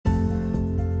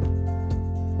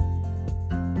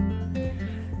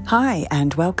Hi,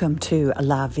 and welcome to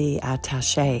La Vie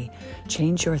Attachée.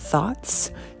 Change your thoughts,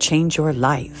 change your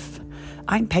life.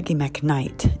 I'm Peggy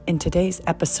McKnight. In today's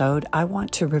episode, I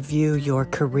want to review your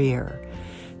career.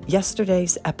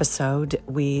 Yesterday's episode,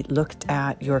 we looked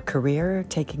at your career,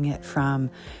 taking it from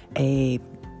a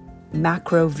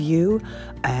macro view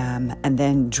and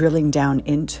then drilling down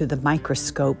into the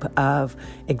microscope of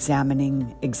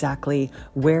examining exactly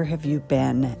where have you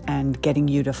been and getting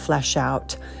you to flesh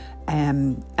out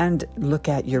and look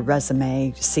at your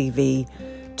resume, CV,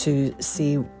 to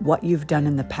see what you've done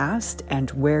in the past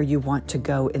and where you want to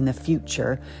go in the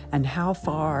future and how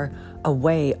far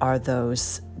away are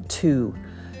those two.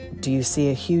 Do you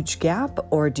see a huge gap,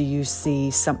 or do you see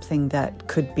something that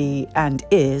could be and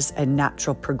is a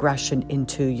natural progression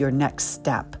into your next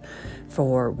step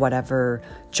for whatever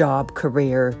job,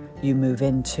 career you move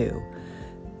into?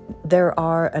 There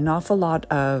are an awful lot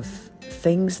of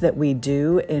things that we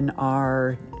do in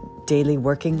our daily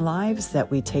working lives that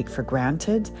we take for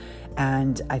granted.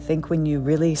 And I think when you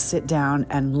really sit down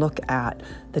and look at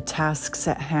the tasks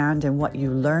at hand and what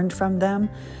you learned from them,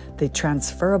 the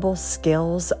transferable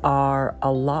skills are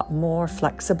a lot more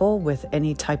flexible with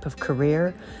any type of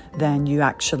career than you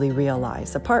actually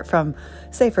realize. Apart from,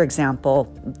 say, for example,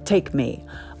 take me.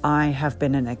 I have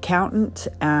been an accountant,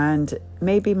 and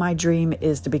maybe my dream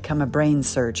is to become a brain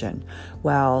surgeon.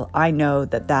 Well, I know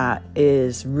that that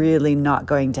is really not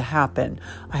going to happen.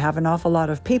 I have an awful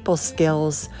lot of people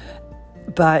skills,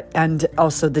 and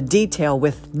also the detail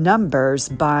with numbers,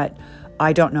 but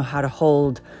I don't know how to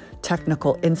hold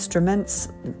technical instruments,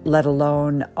 let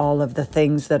alone all of the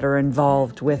things that are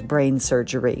involved with brain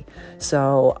surgery.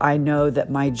 So I know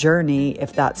that my journey,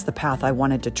 if that's the path I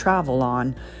wanted to travel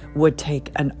on, would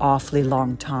take an awfully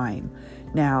long time.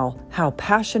 Now, how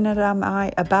passionate am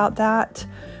I about that?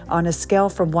 On a scale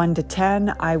from 1 to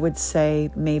 10, I would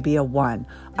say maybe a 1.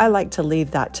 I like to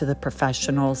leave that to the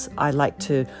professionals. I like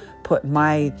to put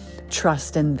my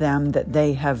trust in them that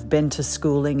they have been to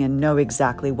schooling and know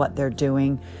exactly what they're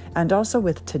doing. And also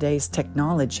with today's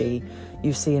technology,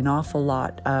 you see an awful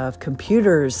lot of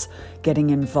computers getting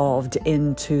involved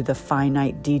into the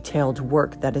finite, detailed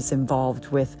work that is involved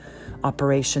with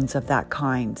operations of that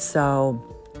kind. So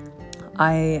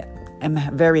I am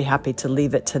very happy to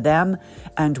leave it to them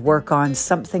and work on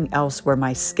something else where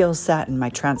my skill set and my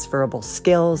transferable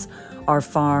skills are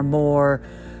far more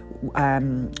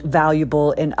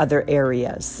valuable in other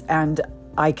areas. And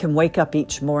I can wake up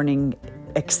each morning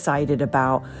excited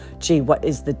about, what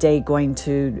is the day going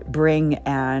to bring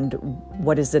and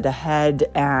what is it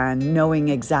ahead, and knowing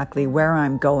exactly where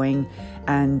I'm going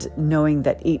and knowing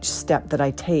that each step that I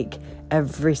take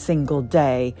every single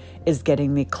day is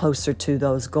getting me closer to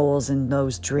those goals and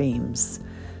those dreams.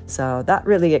 So that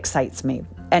really excites me.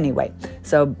 Anyway,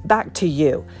 so back to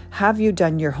you. Have you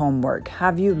done your homework?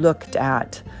 Have you looked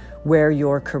at where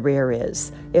your career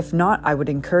is? If not, I would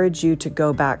encourage you to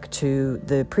go back to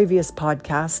the previous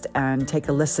podcast and take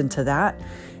a listen to that,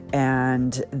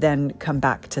 and then come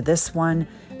back to this one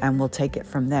and we'll take it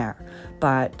from there.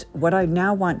 But what I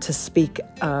now want to speak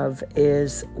of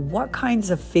is what kinds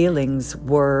of feelings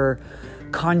were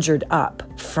conjured up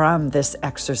from this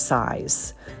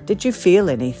exercise. Did you feel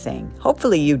anything?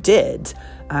 Hopefully you did.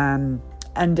 And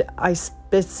I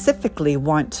specifically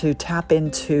want to tap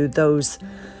into those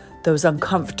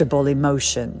uncomfortable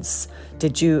emotions.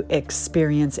 Did you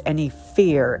experience any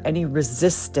fear, any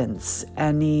resistance,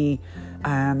 any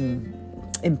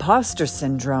imposter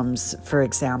syndromes, for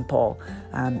example?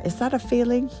 Is that a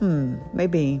feeling?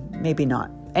 Maybe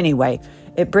not. Anyway,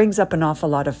 it brings up an awful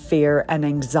lot of fear and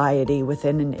anxiety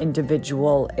within an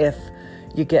individual if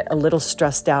you get a little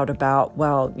stressed out about,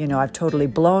 I've totally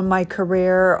blown my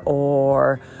career,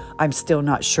 or I'm still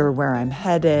not sure where I'm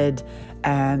headed,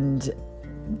 and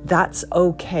that's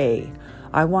okay.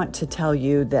 I want to tell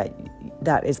you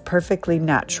that is perfectly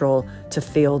natural to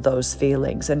feel those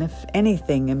feelings. And if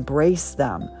anything, embrace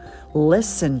them.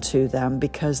 Listen to them,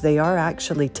 because they are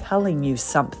actually telling you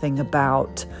something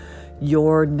about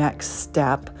your next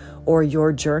step or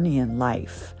your journey in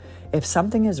life. If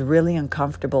something is really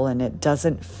uncomfortable and it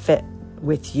doesn't fit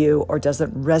with you or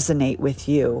doesn't resonate with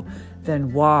you,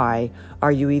 then why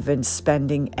are you even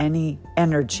spending any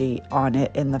energy on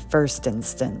it in the first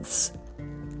instance?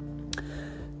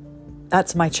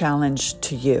 That's my challenge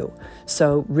to you.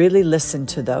 So really listen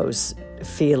to those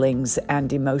feelings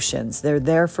and emotions. They're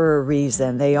there for a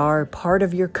reason. They are part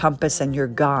of your compass and your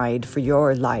guide for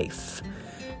your life.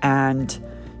 And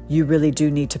you really do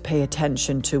need to pay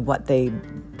attention to what they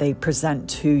present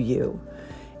to you.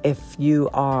 If you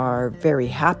are very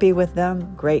happy with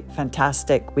them, great,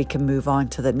 fantastic. We can move on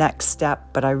to the next step.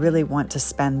 But I really want to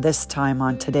spend this time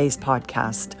on today's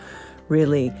podcast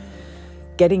really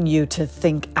getting you to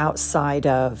think outside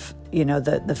of,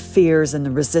 the fears and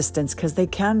the resistance, because they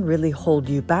can really hold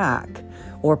you back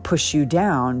or push you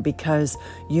down, because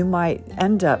you might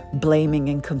end up blaming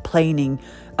and complaining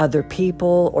other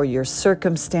people or your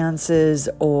circumstances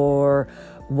or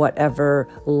whatever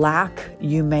lack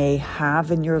you may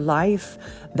have in your life.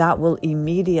 That will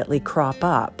immediately crop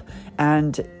up.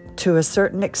 And to a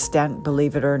certain extent,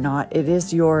 believe it or not, it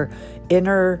is your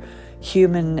inner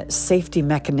human safety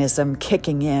mechanism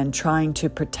kicking in, trying to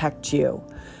protect you.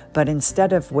 But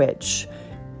instead of which,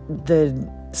 the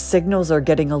signals are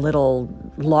getting a little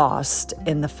lost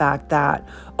in the fact that,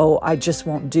 oh, I just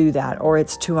won't do that, or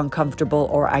it's too uncomfortable,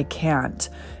 or I can't.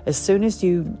 As soon as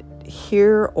you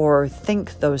hear or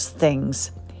think those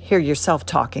things, hear yourself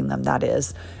talking them, that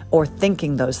is, or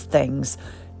thinking those things,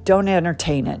 don't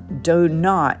entertain it. Do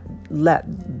not let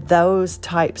those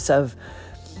types of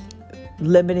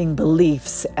limiting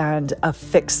beliefs and a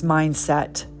fixed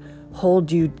mindset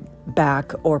hold you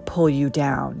back or pull you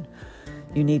down.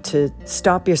 You need to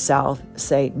stop yourself,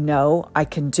 say, no, I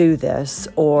can do this,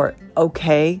 or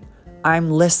okay,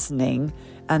 I'm listening,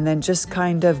 and then just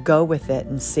kind of go with it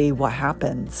and see what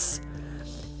happens.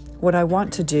 What I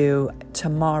want to do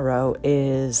tomorrow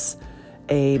is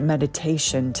a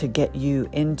meditation to get you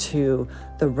into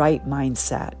the right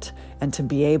mindset and to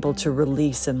be able to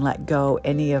release and let go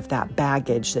any of that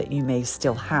baggage that you may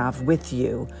still have with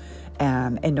you,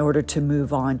 in order to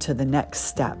move on to the next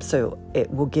step. So it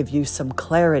will give you some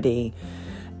clarity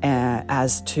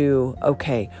as to,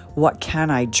 okay, what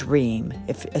can I dream?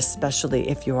 Especially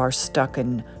if you are stuck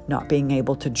in not being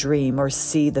able to dream or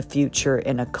see the future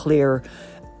in a clear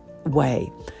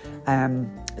way.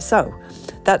 So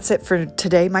that's it for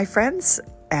today, my friends.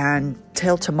 And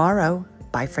till tomorrow,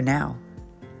 bye for now.